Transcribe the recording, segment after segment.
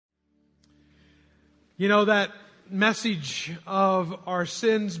You know, that message of our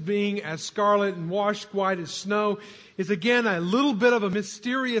sins being as scarlet and washed white as snow is again a little bit of a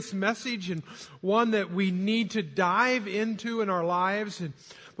mysterious message and one that we need to dive into in our lives.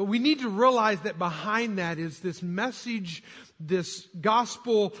 But we need to realize that behind that is this message, this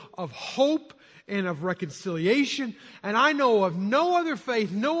gospel of hope and of reconciliation. And I know of no other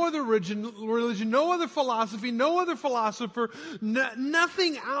faith, no other religion, no other philosophy, no other philosopher,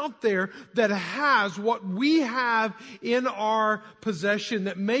 nothing out there that has what we have in our possession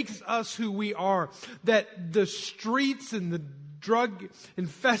that makes us who we are. That the streets and the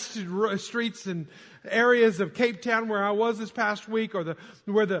drug-infested streets and areas of Cape Town where I was this past week, or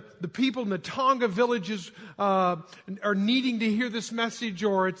where the people in the Tonga villages are needing to hear this message,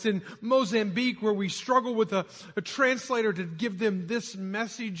 or it's in Mozambique where we struggle with a translator to give them this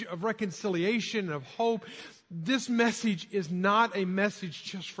message of reconciliation, of hope. This message is not a message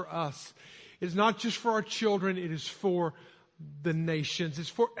just for us. It is not just for our children. It is for the nations. It's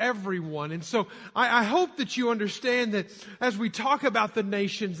for everyone. And so I hope that you understand that as we talk about the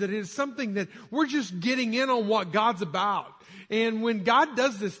nations, that it is something that we're just getting in on what God's about. And when God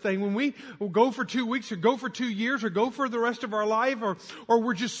does this thing, when we will go for 2 weeks or go for 2 years or go for the rest of our life, or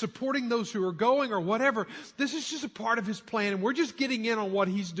we're just supporting those who are going or whatever, this is just a part of His plan. And we're just getting in on what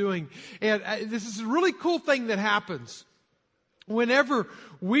He's doing. And this is a really cool thing that happens. Whenever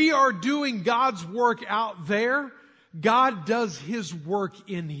we are doing God's work out there, God does His work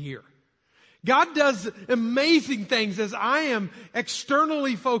in here. God does amazing things as I am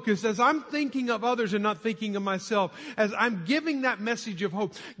externally focused, as I'm thinking of others and not thinking of myself, as I'm giving that message of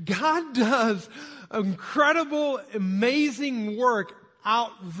hope. God does incredible, amazing work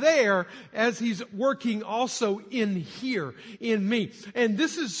out there as He's working also in here, in me. And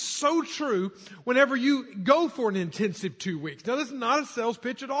this is so true whenever you go for an intensive 2 weeks. Now, this is not a sales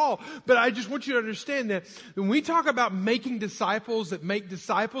pitch at all, but I just want you to understand that when we talk about making disciples that make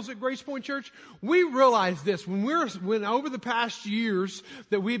disciples at Grace Point Church, we realize this. When over the past years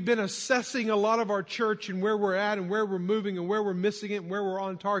that we've been assessing a lot of our church and where we're at and where we're moving and where we're missing it and where we're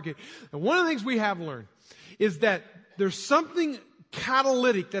on target, and one of the things we have learned is that there's something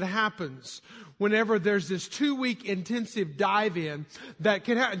catalytic that happens whenever there's this 2-week intensive dive in that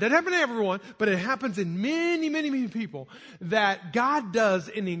can happen. That happen to everyone, but it happens in many, many, many people, that God does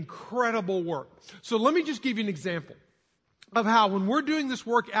an incredible work. So let me just give you an example of how when we're doing this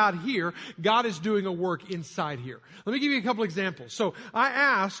work out here, God is doing a work inside here. Let me give you a couple examples. So I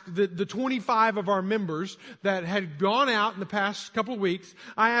asked the 25 of our members that had gone out in the past couple of weeks,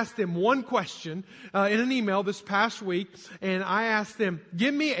 I asked them one question in an email this past week, and I asked them,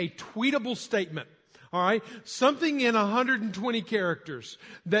 give me a tweetable statement. All right, something in 120 characters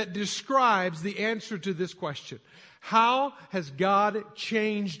that describes the answer to this question. How has God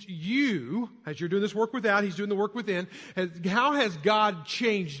changed you, as you're doing this work without, He's doing the work within, how has God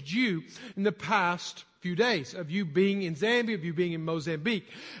changed you in the past few days of you being in Zambia, of you being in Mozambique?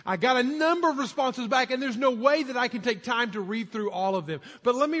 I got a number of responses back, and there's no way that I can take time to read through all of them.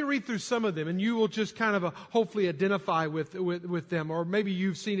 But let me read through some of them, and you will just kind of hopefully identify with them, or maybe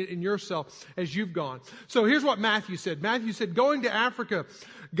you've seen it in yourself as you've gone. So here's what Matthew said. Matthew said, going to Africa,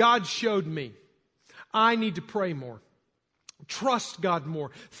 God showed me I need to pray more. Trust God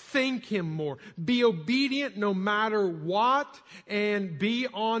more. Thank Him more. Be obedient no matter what, and be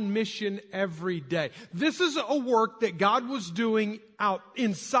on mission every day. This is a work that God was doing out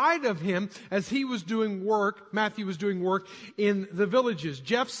inside of him as he was doing work. Matthew was doing work in the villages.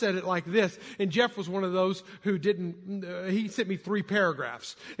 Jeff said it like this, and Jeff was one of those who he sent me 3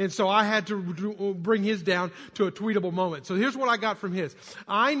 paragraphs. And so I had to bring his down to a tweetable moment. So here's what I got from his.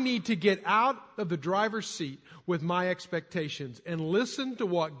 I need to get out of the driver's seat with my expectations and listen to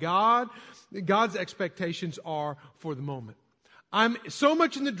what God's expectations are for the moment. I'm so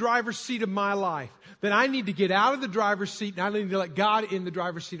much in the driver's seat of my life that I need to get out of the driver's seat, and I need to let God in the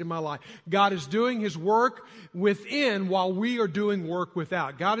driver's seat of my life. God is doing His work within while we are doing work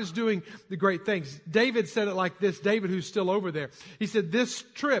without. God is doing the great things. David said it like this, David, who's still over there. He said, this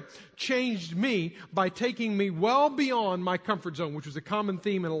trip changed me by taking me well beyond my comfort zone, which was a common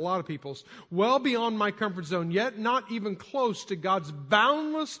theme in a lot of people's, well beyond my comfort zone, yet not even close to God's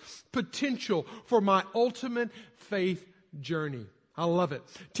boundless potential for my ultimate faith journey. I love it.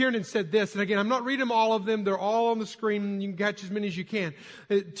 Tiernan said this, and again, I'm not reading all of them. They're all on the screen. You can catch as many as you can.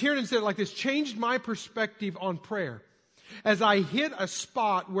 Tiernan said it like this, changed my perspective on prayer as I hit a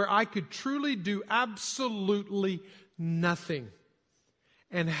spot where I could truly do absolutely nothing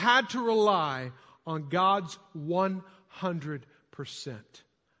and had to rely on God's 100%.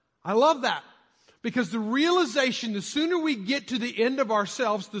 I love that. Because the realization, the sooner we get to the end of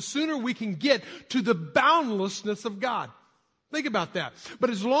ourselves, the sooner we can get to the boundlessness of God. Think about that. But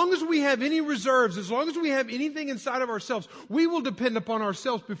as long as we have any reserves, as long as we have anything inside of ourselves, we will depend upon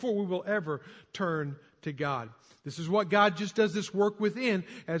ourselves before we will ever turn to God. This is what God just does this work within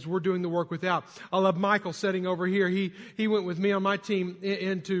as we're doing the work without. I love Michael sitting over here. He went with me on my team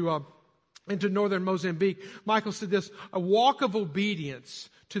into northern Mozambique. Michael said this, a walk of obedience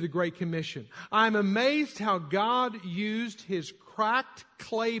to the Great Commission. I'm amazed how God used his cracked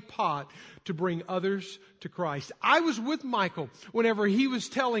clay pot to bring others to Christ. I was with Michael whenever he was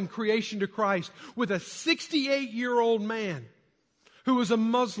telling creation to Christ with a 68-year-old man who was a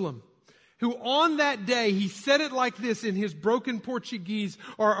Muslim, who on that day, he said it like this in his broken Portuguese,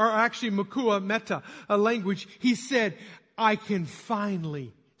 or actually Makua Meta language. He said, I can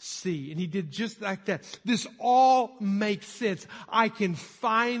finally see. And he did just like that. This all makes sense. I can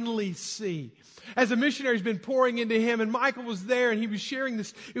finally see. As a missionary has been pouring into him, and Michael was there and he was sharing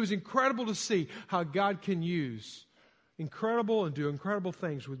this, it was incredible to see how God can use incredible and do incredible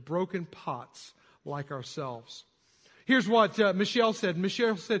things with broken pots like ourselves. Here's what Michelle said.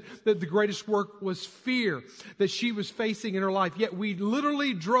 Michelle said that the greatest work was fear that she was facing in her life. Yet we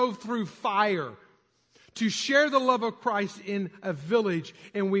literally drove through fire to share the love of Christ in a village,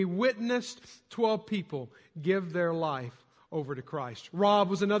 and we witnessed 12 people give their life over to Christ. Rob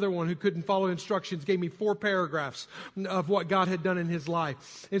was another one who couldn't follow instructions, gave me 4 paragraphs of what God had done in his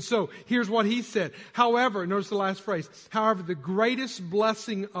life. And so here's what he said. However, notice the last phrase, however, the greatest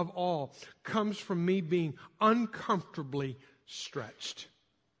blessing of all comes from me being uncomfortably stretched.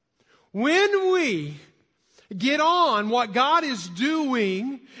 When we get on what God is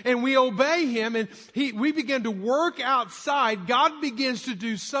doing and we obey Him and we begin to work outside, God begins to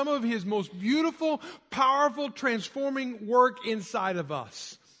do some of His most beautiful, powerful, transforming work inside of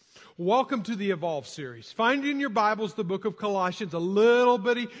us. Welcome to the Evolve series. Find in your Bibles the book of Colossians, a little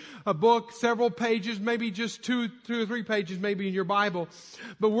bitty a book, several pages, maybe just two or three pages maybe in your Bible.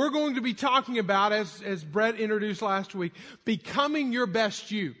 But we're going to be talking about, as Brett introduced last week, becoming your best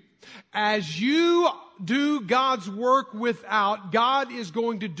you. As you do God's work without, God is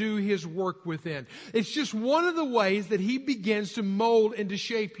going to do His work within. It's just one of the ways that He begins to mold and to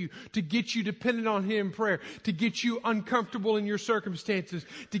shape you, to get you dependent on Him in prayer, to get you uncomfortable in your circumstances,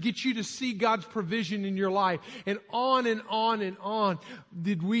 to get you to see God's provision in your life. And on and on and on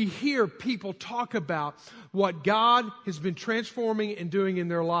did we hear people talk about what God has been transforming and doing in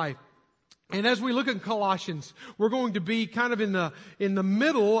their life. And as we look at Colossians, we're going to be kind of in the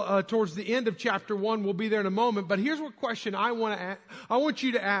middle, towards the end of chapter 1. We'll be there in a moment. But here's what question I want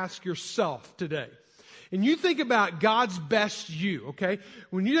you to ask yourself today. And you think about God's best you, okay?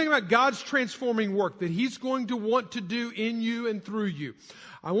 When you think about God's transforming work that He's going to want to do in you and through you,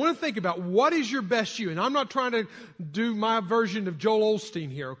 I want to think about what is your best you. And I'm not trying to do my version of Joel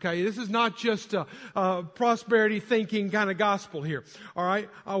Osteen here, okay? This is not just a prosperity thinking kind of gospel here, all right?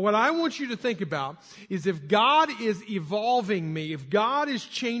 What I want you to think about is if God is evolving me, if God is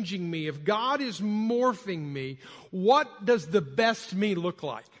changing me, if God is morphing me, what does the best me look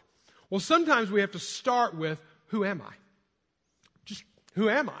like? Well, sometimes we have to start with, who am I? Just, who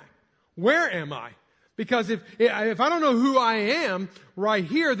am I? Where am I? Because if I don't know who I am right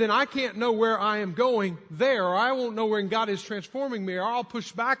here, then I can't know where I am going there, or I won't know where God is transforming me, or I'll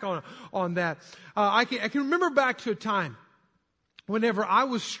push back on that. I can remember back to a time whenever I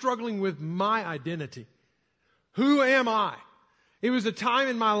was struggling with my identity. Who am I? It was a time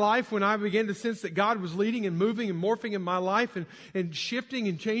in my life when I began to sense that God was leading and moving and morphing in my life and shifting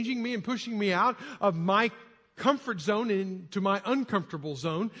and changing me and pushing me out of my comfort zone into my uncomfortable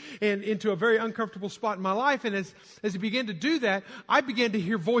zone and into a very uncomfortable spot in my life. And as He began to do that, I began to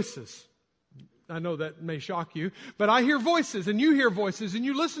hear voices. I know that may shock you, but I hear voices and you hear voices and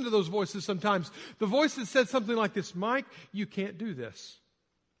you listen to those voices sometimes. The voice that said something like this, Mike, you can't do this.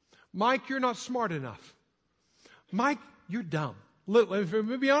 Mike, you're not smart enough. Mike, you're dumb. Let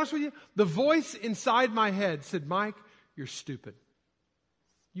me be honest with you. The voice inside my head said, Mike, you're stupid.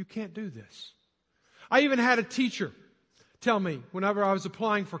 You can't do this. I even had a teacher tell me whenever I was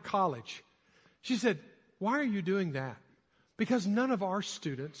applying for college, she said, why are you doing that? Because none of our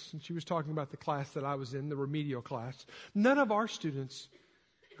students, and she was talking about the class that I was in, the remedial class, none of our students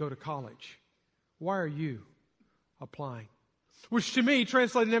go to college. Why are you applying? Which to me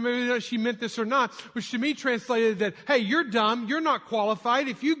translated, maybe she meant this or not, which to me translated that, hey, you're dumb, you're not qualified.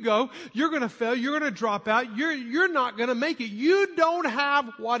 If you go, you're going to fail, you're going to drop out, you're not going to make it. You don't have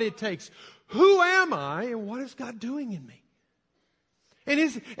what it takes. Who am I and what is God doing in me?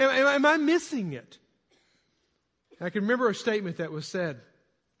 And am I missing it? I can remember a statement that was said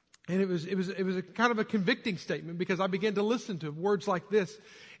And it was a kind of a convicting statement because I began to listen to words like this.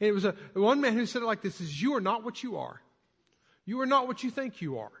 And it was one man who said it like this, is you are not what you are. You are not what you think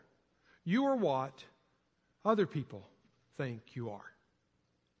you are. You are what other people think you are.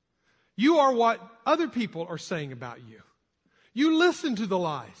 You are what other people are saying about you. You listen to the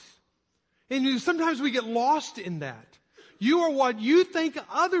lies. And sometimes we get lost in that. You are what you think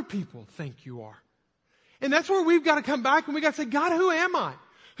other people think you are. And that's where we've got to come back and we've got to say, God, who am I?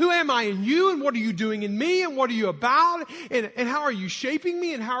 Who am I in you, and what are you doing in me, and what are you about, and how are you shaping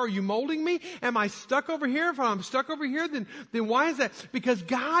me, and how are you molding me? Am I stuck over here? If I'm stuck over here, then why is that? Because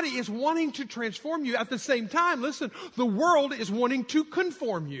God is wanting to transform you. At the same time, listen, the world is wanting to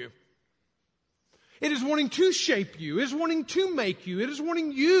conform you. It is wanting to shape you. It is wanting to make you. It is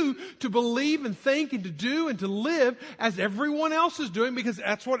wanting you to believe and think and to do and to live as everyone else is doing, because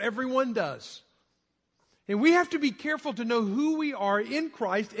that's what everyone does. And we have to be careful to know who we are in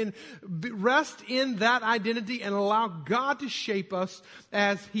Christ and rest in that identity and allow God to shape us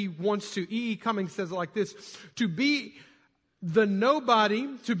as He wants to. E.E. Cummings says it like this: to be nobody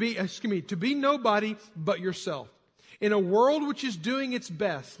but yourself. In a world which is doing its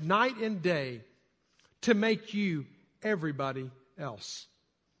best night and day to make you everybody else.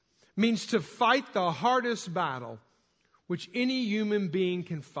 Means to fight the hardest battle which any human being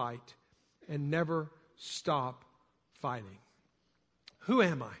can fight and never stop fighting. Who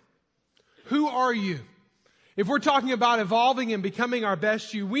am I? Who are you? If we're talking about evolving and becoming our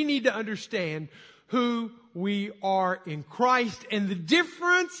best you, we need to understand who we are in Christ and the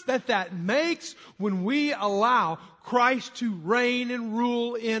difference that makes when we allow Christ to reign and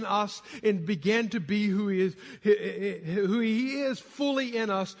rule in us and begin to be who He is fully in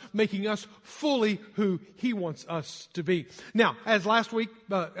us, making us fully who He wants us to be. Now, as last week,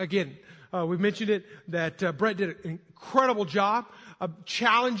 we mentioned it, that Brett did an incredible job of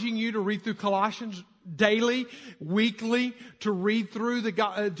challenging you to read through Colossians daily, weekly, to read through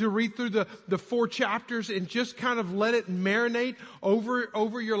the 4 chapters and just kind of let it marinate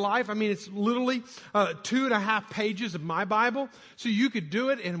over your life. I mean, it's literally 2.5 pages of my Bible. So you could do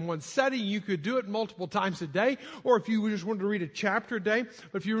it in one setting. You could do it multiple times a day, or if you just wanted to read a chapter a day.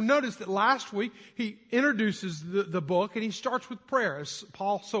 But if you notice that last week, he introduces the book and he starts with prayer. As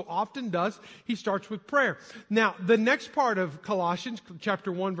Paul so often does, he starts with prayer. Now, the next part of Colossians,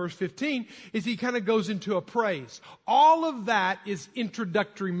 chapter 1, verse 15, is he kind of goes into a praise. All of that is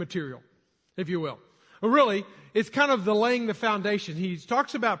introductory material, if you will. Really, it's kind of the laying the foundation. He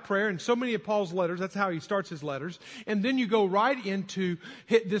talks about prayer in so many of Paul's letters. That's how he starts his letters. And then you go right into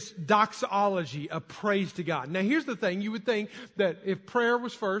this doxology of praise to God. Now, here's the thing. You would think that if prayer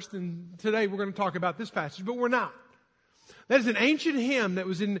was first, and today we're going to talk about this passage, but we're not. That is an ancient hymn that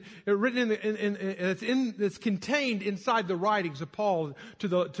was that's contained inside the writings of Paul to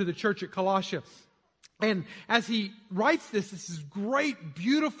the church at Colossia. And as he writes this is great,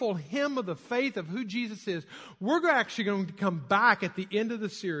 beautiful hymn of the faith of who Jesus is. We're actually going to come back at the end of the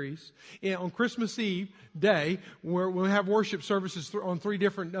series on Christmas Eve day, where we'll have worship services on 3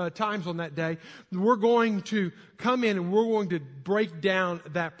 different times on that day. We're going to come in and we're going to break down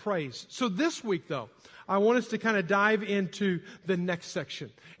that praise. So this week, though, I want us to kind of dive into the next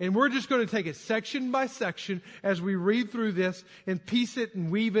section. And we're just going to take it section by section as we read through this and piece it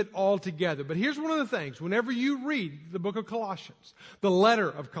and weave it all together. But here's one of the things. Whenever you read the book of Colossians, the letter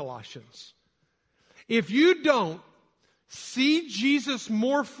of Colossians, if you don't see Jesus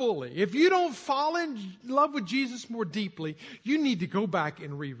more fully, if you don't fall in love with Jesus more deeply, you need to go back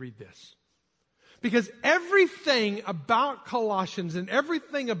and reread this. Because everything about Colossians and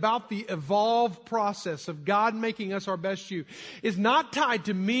everything about the evolved process of God making us our best you is not tied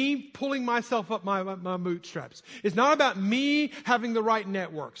to me pulling myself up my bootstraps. It's not about me having the right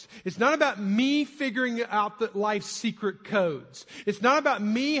networks. It's not about me figuring out life's secret codes. It's not about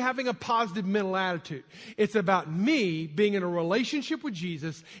me having a positive mental attitude. It's about me being in a relationship with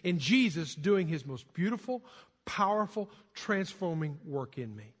Jesus and Jesus doing His most beautiful, powerful, transforming work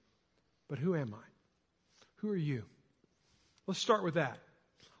in me. But who am I? Who are you? Let's start with that.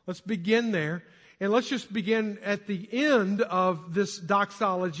 Let's begin there. And let's just begin at the end of this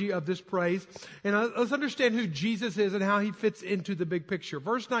doxology, of this praise. And let's understand who Jesus is and how He fits into the big picture.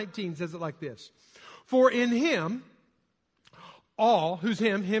 Verse 19 says it like this. For in Him, who's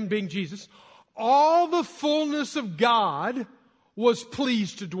Him? Him being Jesus, all the fullness of God was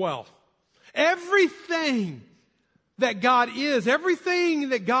pleased to dwell. Everything that God is, everything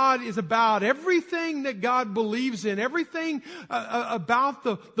that God is about, everything that God believes in, everything about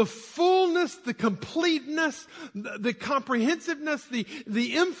the fullness, the completeness, the comprehensiveness,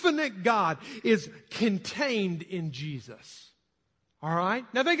 the infinite God is contained in Jesus. All right?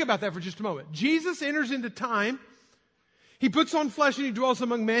 Now think about that for just a moment. Jesus enters into time. He puts on flesh and he dwells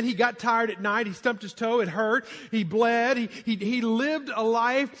among men. He got tired at night. He stumped his toe. It hurt. He bled. He lived a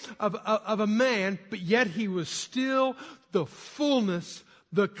life of a man, but yet he was still the fullness,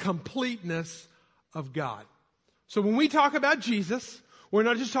 the completeness of God. So when we talk about Jesus, we're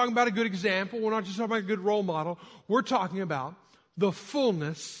not just talking about a good example. We're not just talking about a good role model. We're talking about the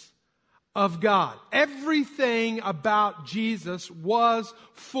fullness of God. Everything about Jesus was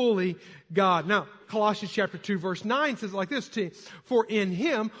fully God. Now, Colossians chapter 2 verse 9 says it like this, for in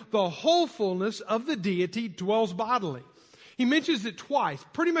him the whole fullness of the deity dwells bodily. He mentions it twice,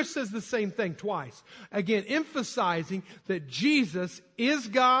 pretty much says the same thing twice. Again, emphasizing that Jesus is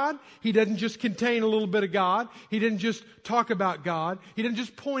God. He doesn't just contain a little bit of God. He didn't just talk about God. He didn't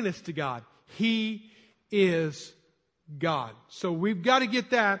just point us to God. He is God. So we've got to get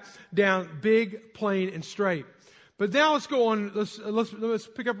that down big, plain, and straight. But now let's go on. Let's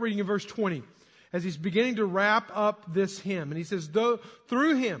pick up reading in verse 20 as he's beginning to wrap up this hymn. And he says,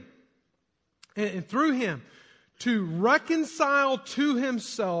 through him, and through him, to reconcile to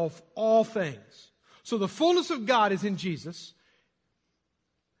himself all things. So the fullness of God is in Jesus.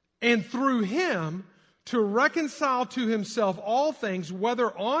 And through him, to reconcile to himself all things, whether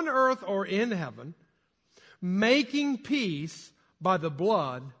on earth or in heaven, making peace by the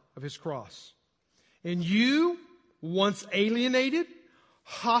blood of his cross. And you, once alienated,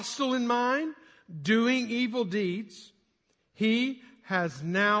 hostile in mind, doing evil deeds, he has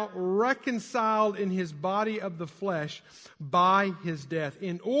now reconciled in his body of the flesh by his death,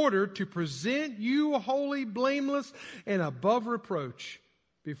 in order to present you holy, blameless, and above reproach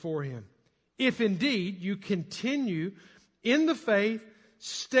before him. If indeed you continue in the faith,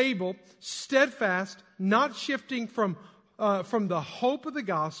 stable, steadfast, not shifting from the hope of the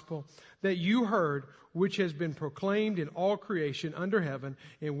gospel that you heard, which has been proclaimed in all creation under heaven,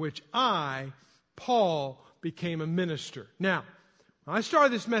 in which I, Paul, became a minister. Now, when I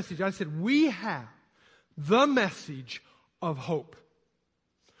started this message, I said, we have the message of hope.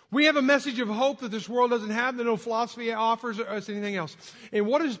 We have a message of hope that this world doesn't have, that no philosophy offers us anything else. And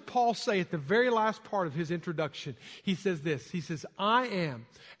what does Paul say at the very last part of his introduction? He says this. He says, I am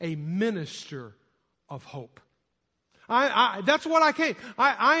a minister of hope. That's what I came.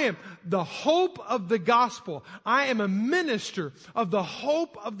 I am the hope of the gospel. I am a minister of the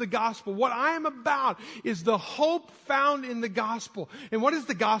hope of the gospel. What I am about is the hope found in the gospel. And what is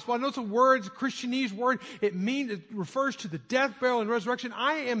the gospel? I know it's a word, it's a Christianese word. It refers to the death, burial, and resurrection.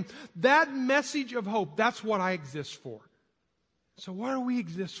 I am that message of hope. That's what I exist for. So what do we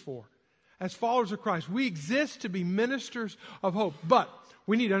exist for? As followers of Christ, we exist to be ministers of hope. But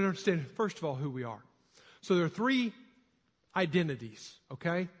we need to understand, first of all, who we are. So there are three identities,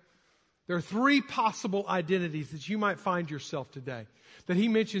 okay? There are three possible identities that you might find yourself today that he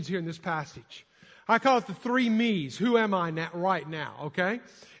mentions here in this passage. I call it the three me's. Who am I right now, okay?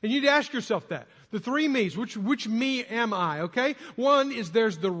 And you'd ask yourself that. The three me's. Which me am I, okay? One is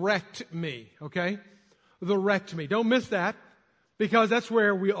there's the wrecked me, okay? The wrecked me. Don't miss that, because that's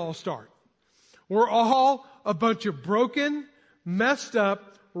where we all start. We're all a bunch of broken, messed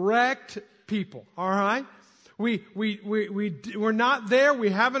up, wrecked people, all right? We're not there.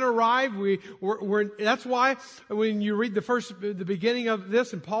 We haven't arrived. That's why when you read the beginning of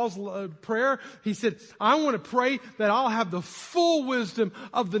this in Paul's prayer, he said, I want to pray that I'll have the full wisdom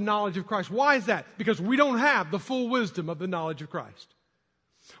of the knowledge of Christ. Why is that? Because we don't have the full wisdom of the knowledge of Christ.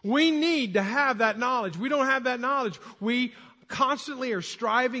 We need to have that knowledge. We don't have that knowledge. We constantly are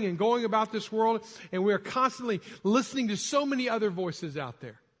striving and going about this world, and we are constantly listening to so many other voices out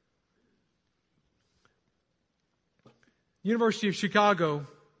there. University of Chicago,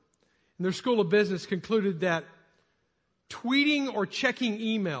 in their School of Business, concluded that tweeting or checking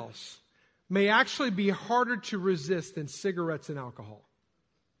emails may actually be harder to resist than cigarettes and alcohol.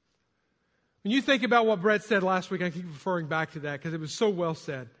 When you think about what Brett said last week, I keep referring back to that because it was so well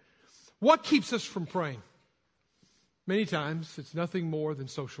said. What keeps us from praying? Many times, it's nothing more than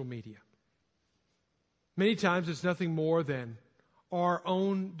social media. Many times, it's nothing more than our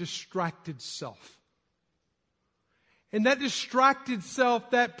own distracted self. And that distracted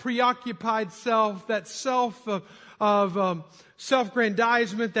self, that preoccupied self, that self of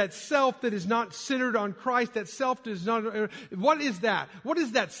self-grandizement, that self that is not centered on Christ, that self that is not... What is that? What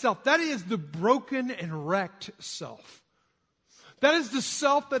is that self? That is the broken and wrecked self. That is the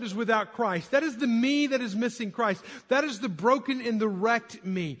self that is without Christ. That is the me that is missing Christ. That is the broken and the wrecked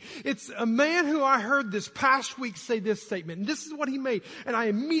me. It's a man who I heard this past week say this statement. And this is what he made. And I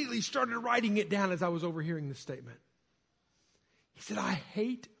immediately started writing it down as I was overhearing this statement. He said, I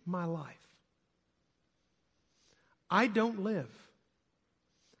hate my life. I don't live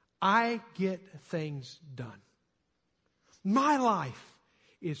I get things done. My life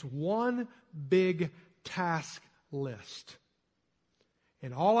is one big task list.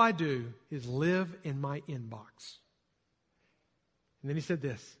 And all I do is live in my inbox. And then he said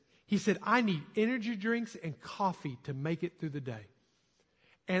this. He said, I need energy drinks and coffee to make it through the day.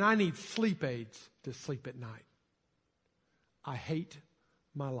 And I need sleep aids to sleep at night. I hate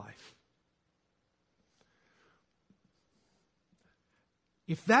my life.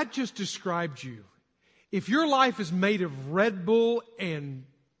 If that just described you, if your life is made of Red Bull and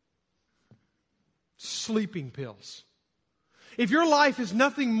sleeping pills, if your life is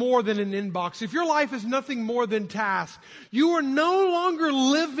nothing more than an inbox, if your life is nothing more than tasks, you are no longer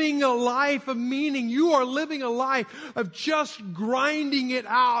living a life of meaning. You are living a life of just grinding it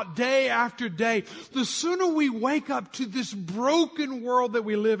out day after day. The sooner we wake up to this broken world that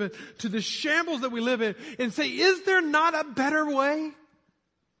we live in, to the shambles that we live in, and say, is there not a better way?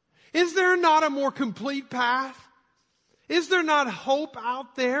 Is there not a more complete path? Is there not hope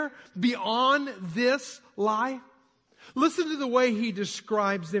out there beyond this life? Listen to the way he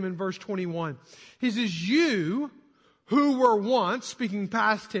describes them in verse 21. He says, you who were once, speaking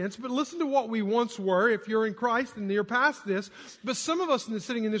past tense, but listen to what we once were. If you're in Christ and you're past this, but some of us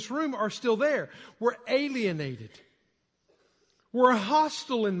sitting in this room are still there. We're alienated. We're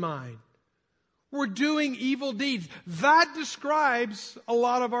hostile in mind. We're doing evil deeds. That describes a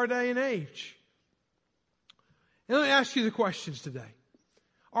lot of our day and age. And let me ask you the questions today.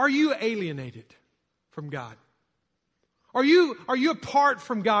 Are you alienated from God? Are you apart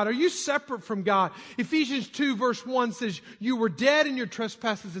from God? Are you separate from God? Ephesians 2 verse 1 says, you were dead in your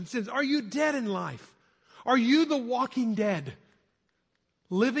trespasses and sins. Are you dead in life? Are you the walking dead?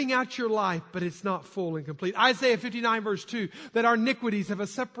 Living out your life, but it's not full and complete. Isaiah 59 verse 2, that our iniquities have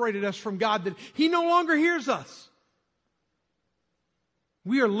separated us from God, that He no longer hears us.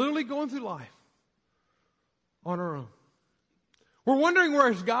 We are literally going through life on our own. We're wondering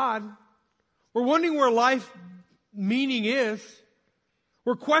where is God. We're wondering where life meaning is.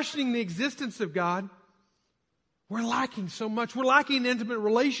 We're questioning the existence of God. We're lacking so much. We're lacking an intimate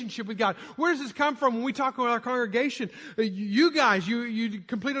relationship with God. Where does this come from? When we talk about our congregation, you guys, you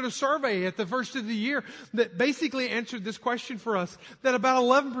completed a survey at the first of the year that basically answered this question for us, that about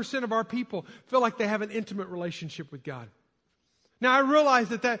 11% of our people feel like they have an intimate relationship with God. Now, I realize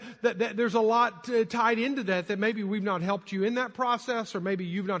that there's a lot tied into that maybe we've not helped you in that process, or maybe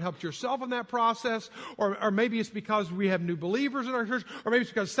you've not helped yourself in that process, or maybe it's because we have new believers in our church, or maybe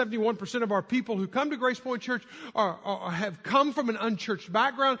it's because 71% of our people who come to Grace Point Church have come from an unchurched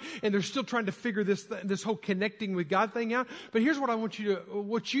background, and they're still trying to figure this whole connecting with God thing out. But here's what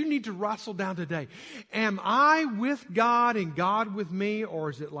what you need to wrestle down today. Am I with God and God with me, or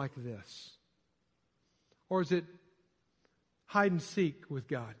is it like this? Or is it hide and seek with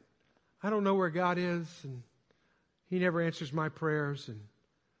God? I don't know where God is, and He never answers my prayers, and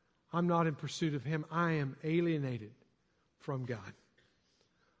I'm not in pursuit of Him. I am alienated from God.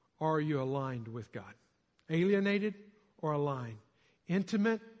 Or are you aligned with God? Alienated or aligned?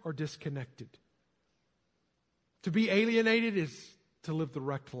 Intimate or disconnected? To be alienated is to live the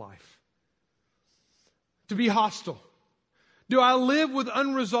wrecked life. To be hostile. Do I live with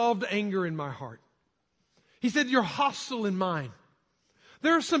unresolved anger in my heart? He said, you're hostile in mind.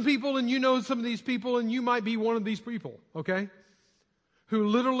 There are some people, and you know some of these people, and you might be one of these people, okay? Who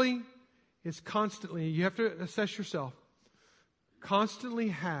literally is constantly, you have to assess yourself, constantly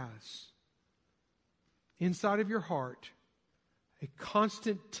has inside of your heart a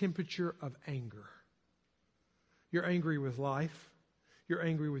constant temperature of anger. You're angry with life. You're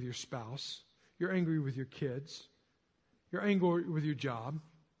angry with your spouse. You're angry with your kids. You're angry with your job.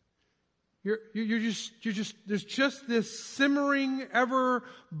 There's just this simmering, ever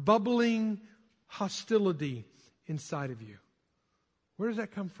bubbling hostility inside of you. Where does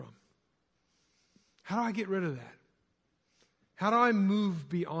that come from? How do I get rid of that? How do I move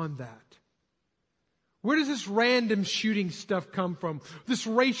beyond that? Where does this random shooting stuff come from? This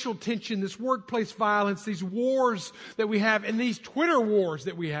racial tension, this workplace violence, these wars that we have, and these Twitter wars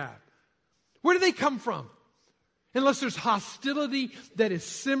that we have. Where do they come from? Unless there's hostility that is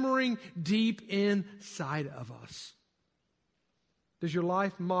simmering deep inside of us. Does your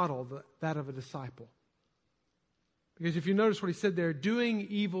life model that of a disciple? Because if you notice what he said there, doing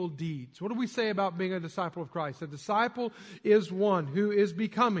evil deeds. What do we say about being a disciple of Christ? A disciple is one who is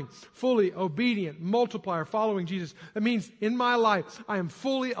becoming fully obedient, multiplier, following Jesus. That means in my life, I am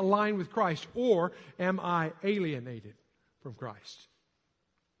fully aligned with Christ, or am I alienated from Christ?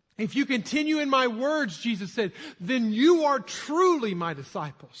 If you continue in my words, Jesus said, then you are truly my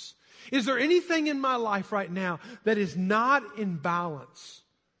disciples. Is there anything in my life right now that is not in balance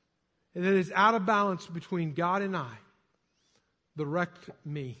and that is out of balance between God and I, the wrecked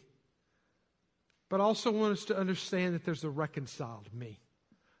me. But I also want us to understand that there's a reconciled me.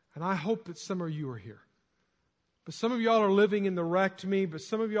 And I hope that some of you are here. But some of y'all are living in the wrecked me, but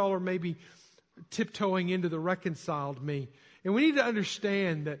some of y'all are maybe tiptoeing into the reconciled me. And we need to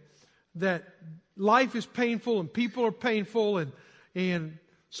understand that life is painful and people are painful and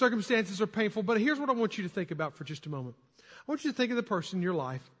circumstances are painful. But here's what I want you to think about for just a moment. I want you to think of the person in your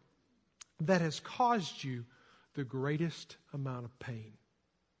life that has caused you the greatest amount of pain.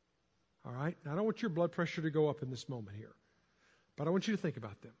 All right? Now, I don't want your blood pressure to go up in this moment here, but I want you to think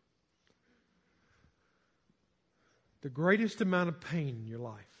about them. The greatest amount of pain in your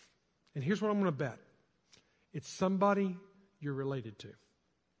life. And here's what I'm going to bet. It's somebody you're related to.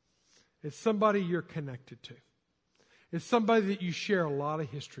 It's somebody you're connected to. It's somebody that you share a lot of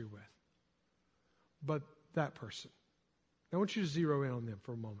history with. But that person. I want you to zero in on them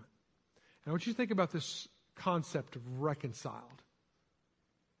for a moment. And I want you to think about this concept of reconciled.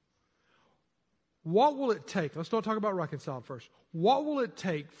 What will it take? Let's not talk about reconciled first. What will it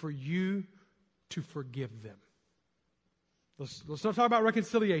take for you to forgive them? Let's not talk about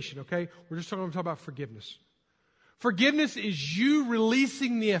reconciliation, okay? We're just talking about forgiveness. Forgiveness is you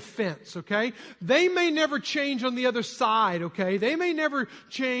releasing the offense, okay? They may never change on the other side, okay? They may never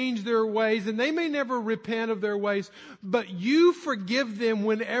change their ways and they may never repent of their ways, but you forgive them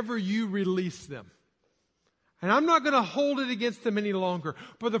whenever you release them. And I'm not going to hold it against them any longer.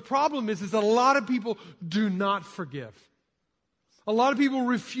 But the problem is a lot of people do not forgive. A lot of people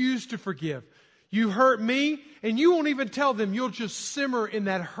refuse to forgive. You hurt me, and you won't even tell them. You'll just simmer in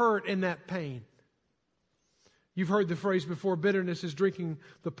that hurt and that pain. You've heard the phrase before, bitterness is drinking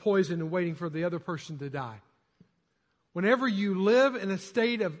the poison and waiting for the other person to die. Whenever you live in a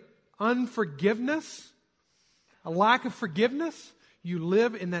state of unforgiveness, a lack of forgiveness, you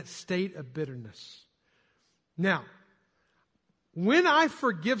live in that state of bitterness. Now, when I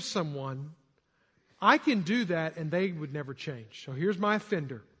forgive someone, I can do that and they would never change. So here's my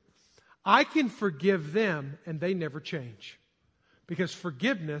offender. I can forgive them and they never change. Because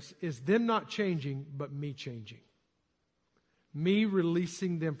forgiveness is them not changing, but me changing. Me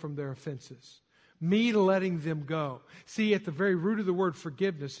releasing them from their offenses. Me letting them go. See, at the very root of the word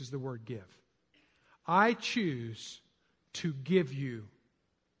forgiveness is the word give. I choose to give you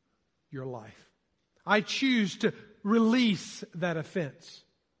your life. I choose to release that offense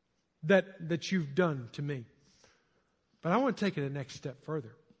that you've done to me. But I want to take it a next step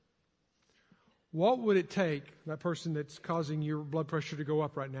further. What would it take, that person that's causing your blood pressure to go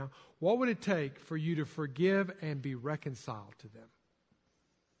up right now, what would it take for you to forgive and be reconciled to them?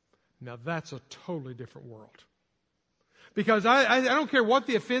 Now that's a totally different world. Because I don't care what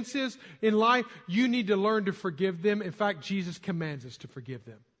the offense is in life, you need to learn to forgive them. In fact, Jesus commands us to forgive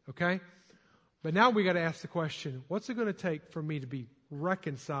them. Okay? But now we got to ask the question, what's it going to take for me to be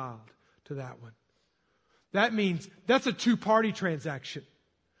reconciled to that one? That means that's a two-party transaction.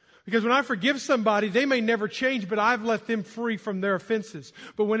 Because when I forgive somebody, they may never change, but I've let them free from their offenses.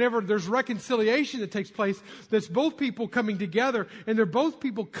 But whenever there's reconciliation that takes place, that's both people coming together, and they're both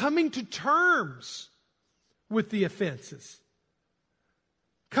people coming to terms with the offenses.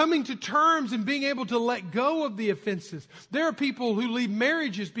 Coming to terms and being able to let go of the offenses. There are people who leave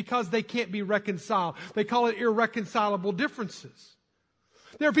marriages because they can't be reconciled. They call it irreconcilable differences.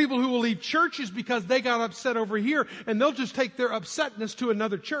 There are people who will leave churches because they got upset over here and they'll just take their upsetness to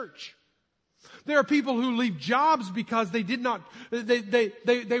another church. There are people who leave jobs because they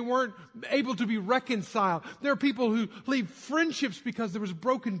weren't able to be reconciled. There are people who leave friendships because there was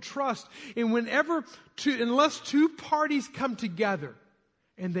broken trust. And unless two parties come together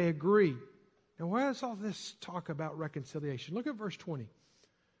and they agree. Now, why is all this talk about reconciliation? Look at verse 20.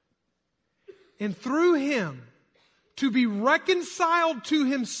 And through him, to be reconciled to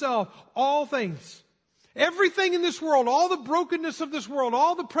himself, all things. Everything in this world, all the brokenness of this world,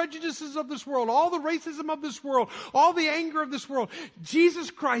 all the prejudices of this world, all the racism of this world, all the anger of this world. Jesus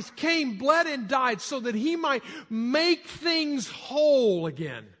Christ came, bled, and died so that he might make things whole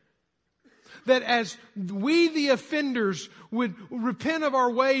again. That as we, the offenders, would repent of our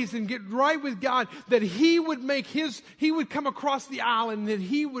ways and get right with God, that he would come across the aisle and that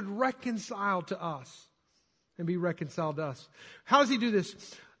he would reconcile to us and be reconciled to us. How does he do this?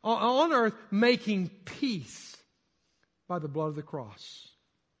 On earth, making peace by the blood of the cross.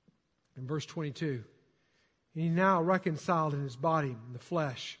 In verse 22, he now reconciled in his body, in the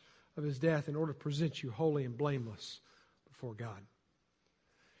flesh of his death, in order to present you holy and blameless before God.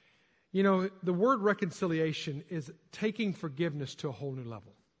 You know, the word reconciliation is taking forgiveness to a whole new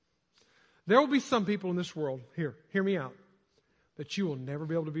level. There will be some people in this world, hear me out, that you will never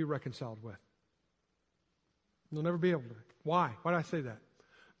be able to be reconciled with. You'll never be able to. Why? Why did I say that?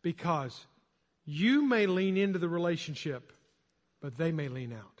 Because you may lean into the relationship, but they may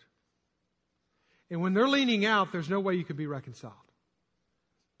lean out. And when they're leaning out, there's no way you can be reconciled.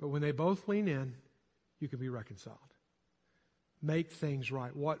 But when they both lean in, you can be reconciled. Make things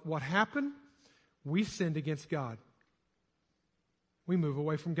right. What happened? We sinned against God. We move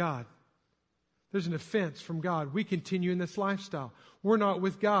away from God. There's an offense from God. We continue in this lifestyle. We're not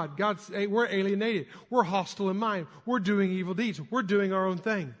with God. We're alienated. We're hostile in mind. We're doing evil deeds. We're doing our own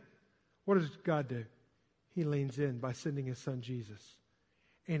thing. What does God do? He leans in by sending His Son Jesus.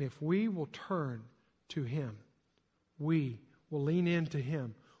 And if we will turn to Him, we will lean into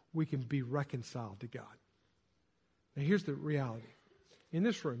Him, we can be reconciled to God. Now here's the reality. In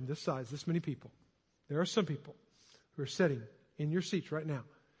this room, this size, this many people, there are some people who are sitting in your seats right now,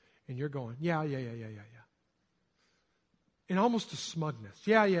 and you're going, yeah. And almost a smugness.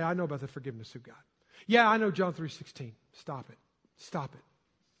 Yeah, I know about the forgiveness of God. Yeah, I know John 3:16. Stop it.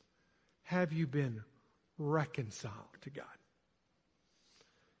 Have you been reconciled to God?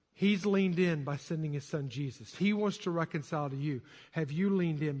 He's leaned in by sending His Son Jesus. He wants to reconcile to you. Have you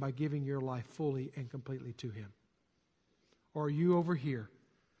leaned in by giving your life fully and completely to Him? Or are you over here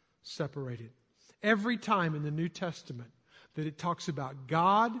separated? Every time in the New Testament that it talks about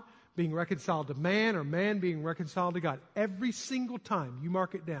God being reconciled to man or man being reconciled to God, every single time, you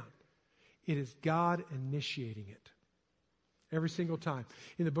mark it down, it is God initiating it. Every single time.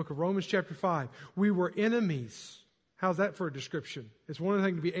 In the book of Romans chapter 5, we were enemies. How's that for a description? It's one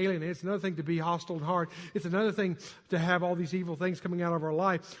thing to be alienated. It's another thing to be hostile and hard. It's another thing to have all these evil things coming out of our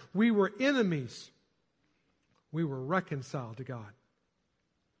life. We were enemies. We were reconciled to God.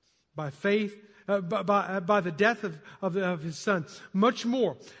 By faith, by the death of His Son. Much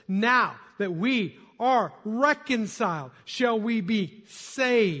more, now that we are reconciled, shall we be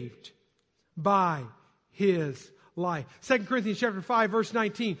saved by His life. 2 Corinthians chapter 5, verse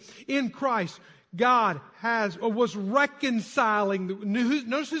 19. In Christ, God was reconciling.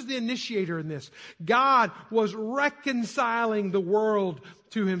 Notice who's the initiator in this. God was reconciling the world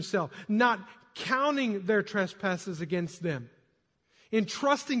to Himself, not counting their trespasses against them,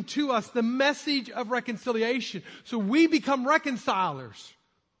 entrusting to us the message of reconciliation. So we become reconcilers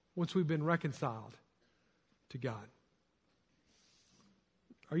once we've been reconciled to God.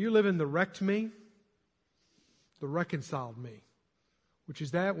 Are you living the wrecked me? The reconciled me? Which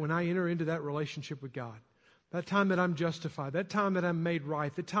is that when I enter into that relationship with God. That time that I'm justified. That time that I'm made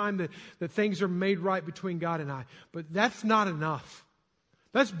right. The time that things are made right between God and I. But that's not enough.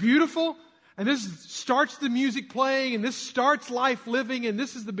 That's beautiful. And this starts the music playing, and this starts life living, and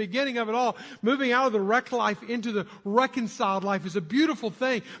this is the beginning of it all. Moving out of the wrecked life into the reconciled life is a beautiful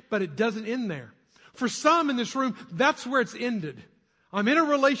thing, but it doesn't end there. For some in this room, that's where it's ended. I'm in a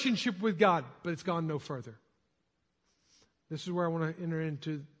relationship with God, but it's gone no further. This is where I want to enter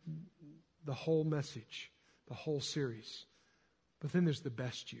into the whole message, the whole series. But then there's the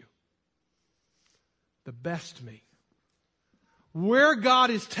best you. The best me. Where God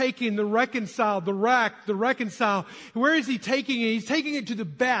is taking the reconciled, the wrecked, the reconciled, where is He taking it? He's taking it to the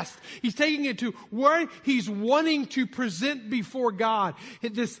best. He's taking it to where He's wanting to present before God.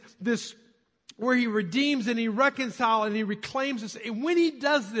 This where He redeems and He reconciles and He reclaims us. And when He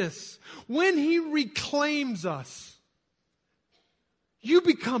does this, when He reclaims us, you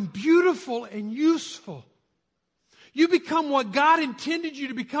become beautiful and useful. You become what God intended you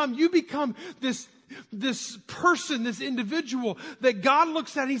to become. You become this person, this individual that God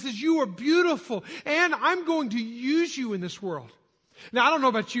looks at and He says, you are beautiful and I'm going to use you in this world. Now, I don't know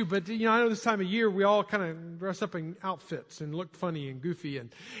about you, but I know this time of year we all kind of dress up in outfits and look funny and goofy,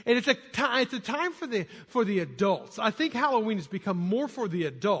 and it's a time for the adults. I think Halloween has become more for the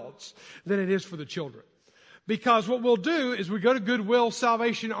adults than it is for the children. Because what we'll do is we go to Goodwill,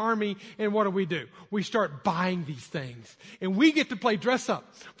 Salvation Army, and what do? We start buying these things. And we get to play dress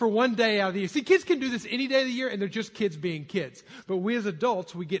up for one day out of the year. See, kids can do this any day of the year, and they're just kids being kids. But we as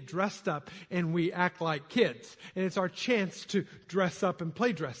adults, we get dressed up and we act like kids. And it's our chance to dress up and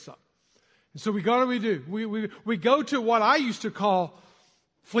play dress up. And so what do we do? We go to what I used to call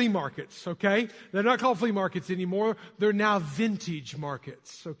flea markets, okay? They're not called flea markets anymore. They're now vintage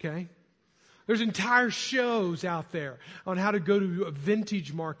markets, okay? There's entire shows out there on how to go to a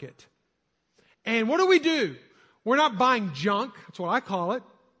vintage market. And what do? We're not buying junk. That's what I call it.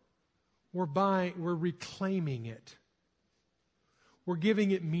 We're reclaiming it. We're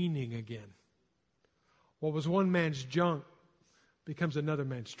giving it meaning again. What was one man's junk becomes another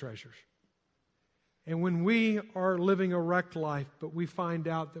man's treasures. And when we are living a wrecked life, but we find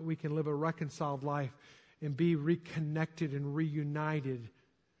out that we can live a reconciled life, and be reconnected and reunited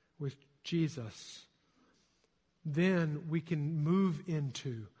with Jesus, then we can move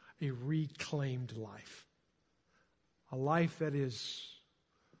into a reclaimed life. A life that is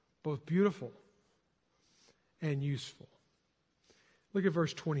both beautiful and useful. Look at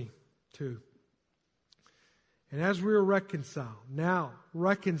verse 22. And as we are reconciled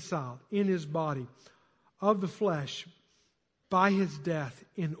in His body of the flesh by His death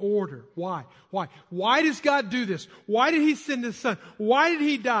in order. Why? Why does God do this? Why did He send His Son? Why did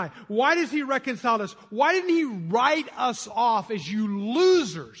He die? Why does He reconcile us? Why didn't He write us off as you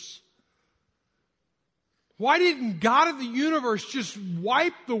losers? Why didn't God of the universe just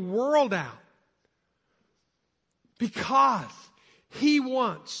wipe the world out? Because He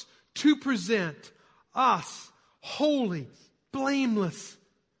wants to present us holy, blameless,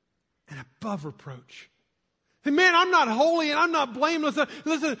 and above reproach. And man, I'm not holy and I'm not blameless.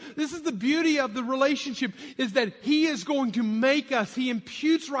 Listen, this is the beauty of the relationship, is that He is going to make us. He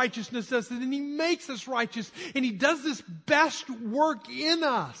imputes righteousness to us, and then He makes us righteous. And He does this best work in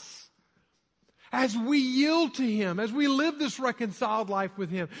us as we yield to Him, as we live this reconciled life with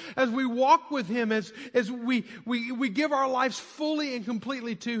Him, as we walk with Him, as we give our lives fully and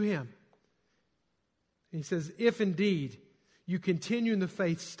completely to Him. He says, if indeed you continue in the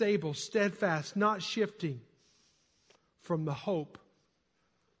faith, stable, steadfast, not shifting from the hope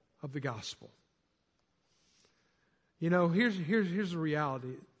of the gospel. You know, here's the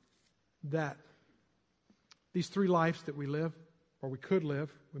reality, that these three lives that we live, or we could live,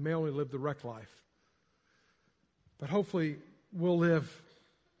 we may only live the wreck life. But hopefully we'll live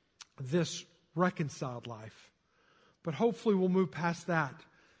this reconciled life. But hopefully we'll move past that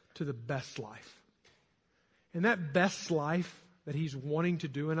to the best life. And that best life that He's wanting to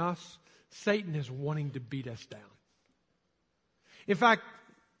do in us, Satan is wanting to beat us down. In fact,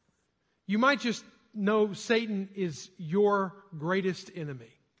 you might just know Satan is your greatest enemy.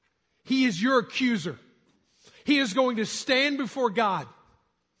 He is your accuser. He is going to stand before God,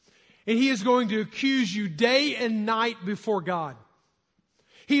 and he is going to accuse you day and night before God.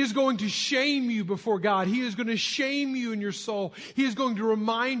 He is going to shame you before God. He is going to shame you in your soul. He is going to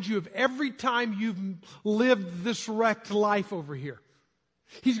remind you of every time you've lived this wrecked life over here.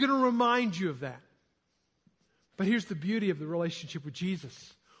 He's going to remind you of that. But here's the beauty of the relationship with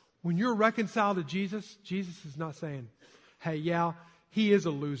Jesus. When you're reconciled to Jesus, Jesus is not saying, hey, yeah, he is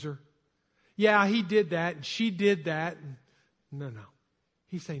a loser. Yeah, he did that and she did that. No.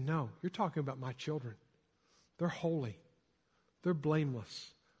 He's saying, no, you're talking about my children. They're holy. They're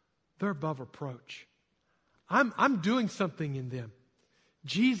blameless. They're above reproach. I'm doing something in them.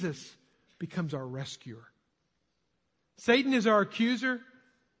 Jesus becomes our rescuer. Satan is our accuser.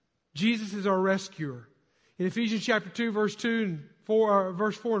 Jesus is our rescuer. In Ephesians chapter 2, verse 2 and 4,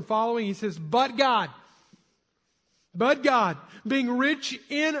 verse 4 and following, he says, But God, being rich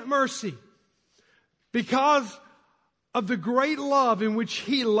in mercy, because of the great love in which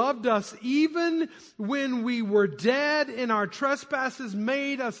He loved us, even when we were dead in our trespasses,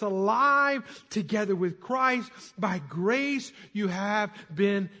 made us alive together with Christ. By grace you have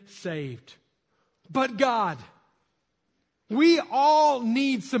been saved. But God. We all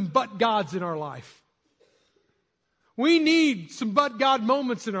need some but gods in our life. We need some but God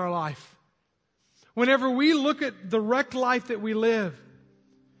moments in our life. Whenever we look at the wrecked life that we live,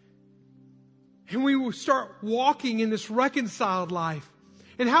 and we will start walking in this reconciled life.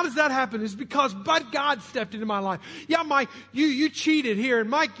 And how does that happen? It's because but God stepped into my life. Yeah, Mike, you cheated here. And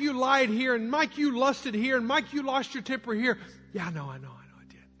Mike, you lied here. And Mike, you lusted here. And Mike, you lost your temper here. Yeah, I know I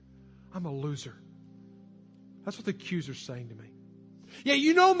did. I'm a loser. That's what the accuser's saying to me. Yeah,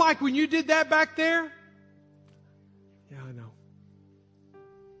 you know, Mike, when you did that back there? Yeah, I know.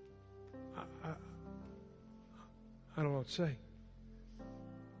 I don't know what to say.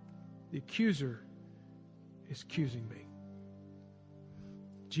 The accuser is accusing me.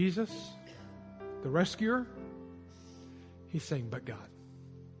 Jesus, the rescuer, He's saying, but God.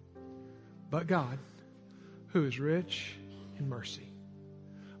 But God, who is rich in mercy.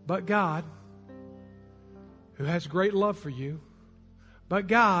 But God, who has great love for you. But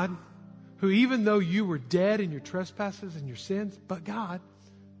God, who even though you were dead in your trespasses and your sins, but God,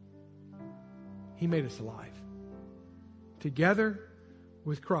 He made us alive. Together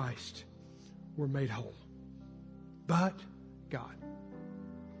with Christ, we're made whole. But God.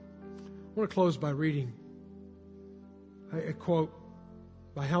 I want to close by reading a quote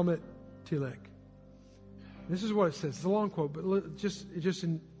by Helmut Tillich. This is what it says. It's a long quote, but just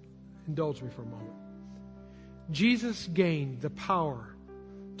indulge me for a moment. Jesus gained the power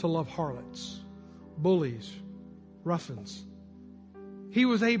to love harlots, bullies, ruffians. He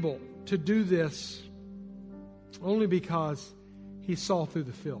was able to do this Only because he saw through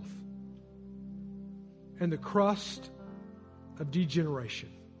the filth and the crust of degeneration.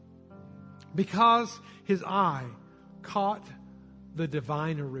 Because his eye caught the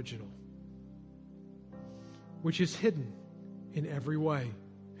divine original, which is hidden in every way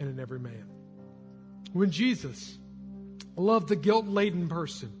and in every man. When Jesus loved the guilt-laden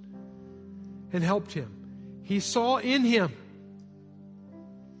person and helped him, he saw in him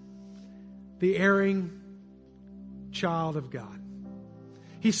the erring child of God.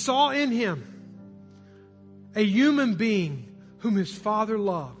 He saw in him a human being whom his Father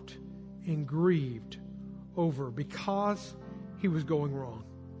loved and grieved over because he was going wrong.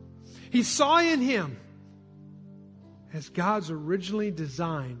 He saw in him as God's originally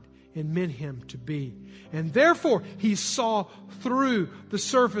designed and meant him to be. And therefore, he saw through the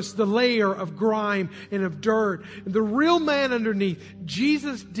surface, the layer of grime and of dirt, and the real man underneath.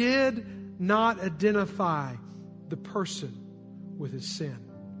 Jesus did not identify the person with his sin,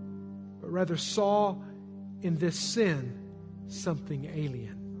 but rather saw in this sin something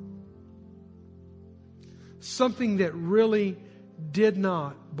alien. Something that really did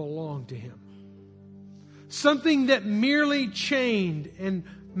not belong to him. Something that merely chained and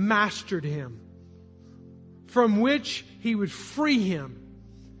mastered him, from which he would free him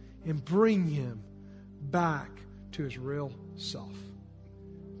and bring him back to his real self.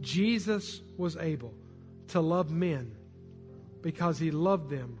 Jesus was able to love men because he loved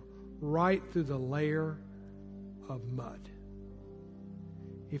them right through the layer of mud.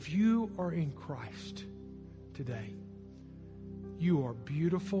 If you are in Christ today, you are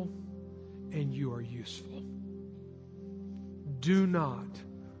beautiful and you are useful. Do not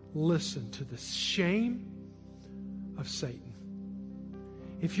listen to the shame of Satan.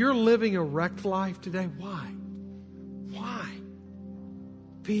 If you're living a wrecked life today, why? Why?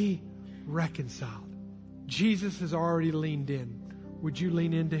 Be reconciled. Jesus has already leaned in. Would you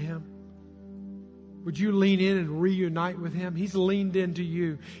lean into him? Would you lean in and reunite with him? He's leaned into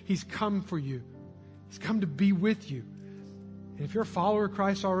you. He's come for you. He's come to be with you. And if you're a follower of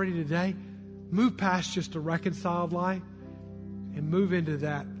Christ already today, move past just a reconciled life and move into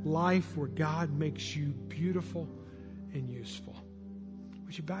that life where God makes you beautiful and useful.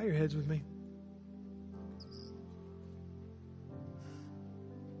 Would you bow your heads with me?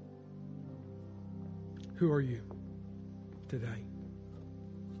 Who are you today?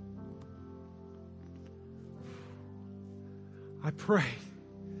 I pray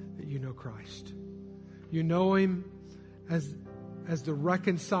that you know Christ. You know him as the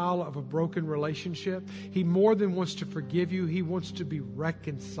reconciler of a broken relationship. He more than wants to forgive you. He wants to be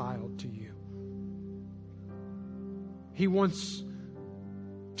reconciled to you. He wants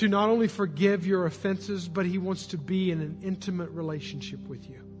to not only forgive your offenses, but he wants to be in an intimate relationship with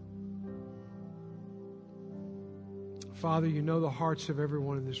you. Father, you know the hearts of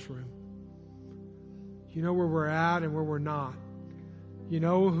everyone in this room. You know where we're at and where we're not. You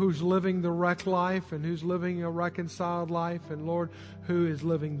know who's living the wrecked life and who's living a reconciled life. And Lord, who is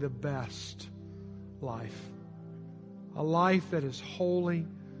living the best life. A life that is holy,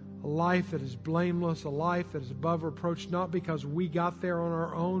 a life that is blameless, a life that is above reproach, not because we got there on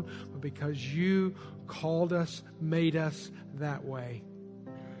our own, but because you called us, made us that way.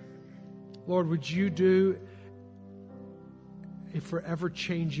 Lord, would you do a forever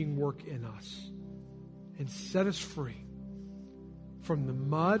changing work in us and set us free from the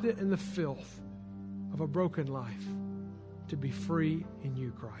mud and the filth of a broken life to be free in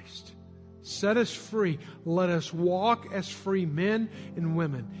you, Christ. Set us free. Let us walk as free men and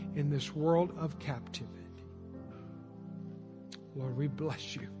women in this world of captivity. Lord, we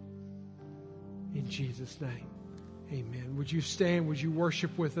bless you. In Jesus' name, amen. Would you stand? Would you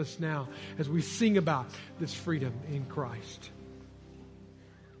worship with us now as we sing about this freedom in Christ?